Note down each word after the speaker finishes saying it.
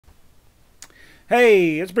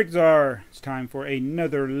Hey, it's BrickTsar. It's time for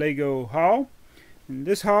another Lego haul. And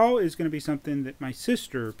this haul is going to be something that my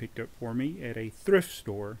sister picked up for me at a thrift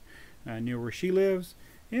store near where she lives.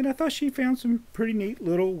 And I thought she found some pretty neat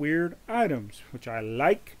little weird items, which I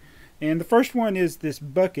like. And the first one is this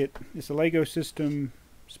bucket. It's a Lego system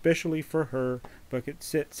specially for her bucket,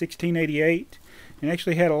 set 1688. And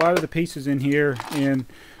actually had a lot of the pieces in here. And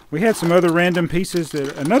we had some other random pieces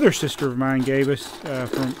that another sister of mine gave us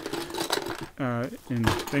and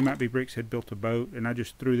They Might Be Bricks had built a boat, and I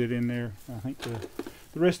just threw that in there. I think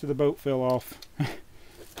the rest of the boat fell off.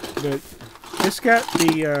 But it's got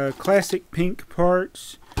the classic pink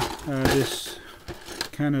parts, this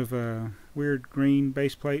kind of weird green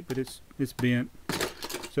base plate, but it's bent.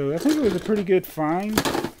 So I think it was a pretty good find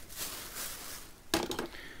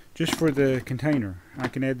just for the container. I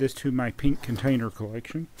can add this to my pink container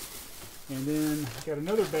collection. And then I got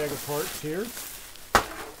another bag of parts here,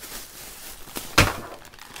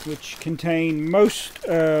 which contain most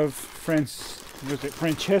of Francesco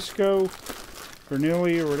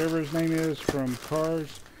Bernilli or whatever his name is from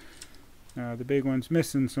Cars. The big one's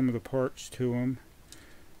missing some of the parts to them,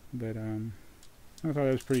 but I thought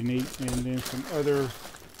that was pretty neat. And then some other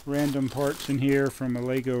random parts in here from a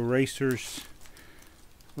Lego Racers.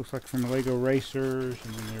 Looks like from a Lego Racers,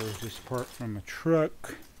 and then there was this part from a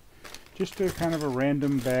truck. Just a kind of a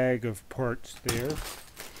random bag of parts there.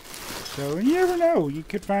 So, and you never know, you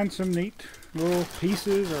could find some neat little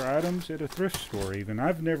pieces or items at a thrift store even.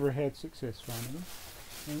 I've never had success finding them.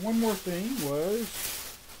 And one more thing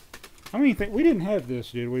was, I don't even think, we didn't have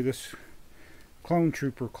this, did we? This Clone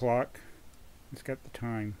Trooper clock. It's got the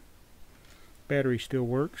time. Battery still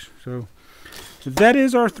works. So that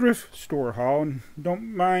is our thrift store haul. And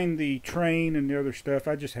don't mind the train and the other stuff.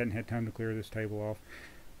 I just hadn't had time to clear this table off.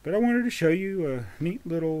 But I wanted to show you a neat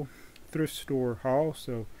little thrift store haul.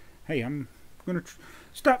 So hey, I'm going to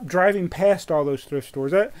stop driving past all those thrift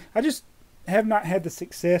stores. I just have not had the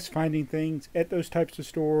success finding things at those types of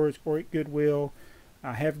stores or at Goodwill.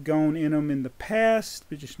 I have gone in them in the past,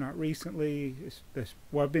 but just not recently.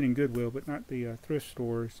 Well, I've been in Goodwill, but not the thrift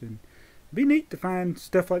stores. And it'd be neat to find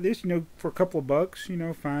stuff like this, for a couple of bucks,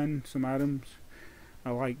 find some items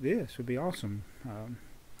like this would be awesome.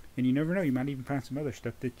 And you never know, you might even find some other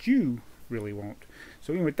stuff that you really want.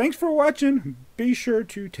 So anyway, thanks for watching. Be sure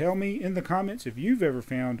to tell me in the comments if you've ever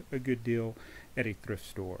found a good deal at a thrift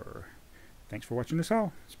store. Thanks for watching this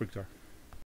haul. It's BrickTsar.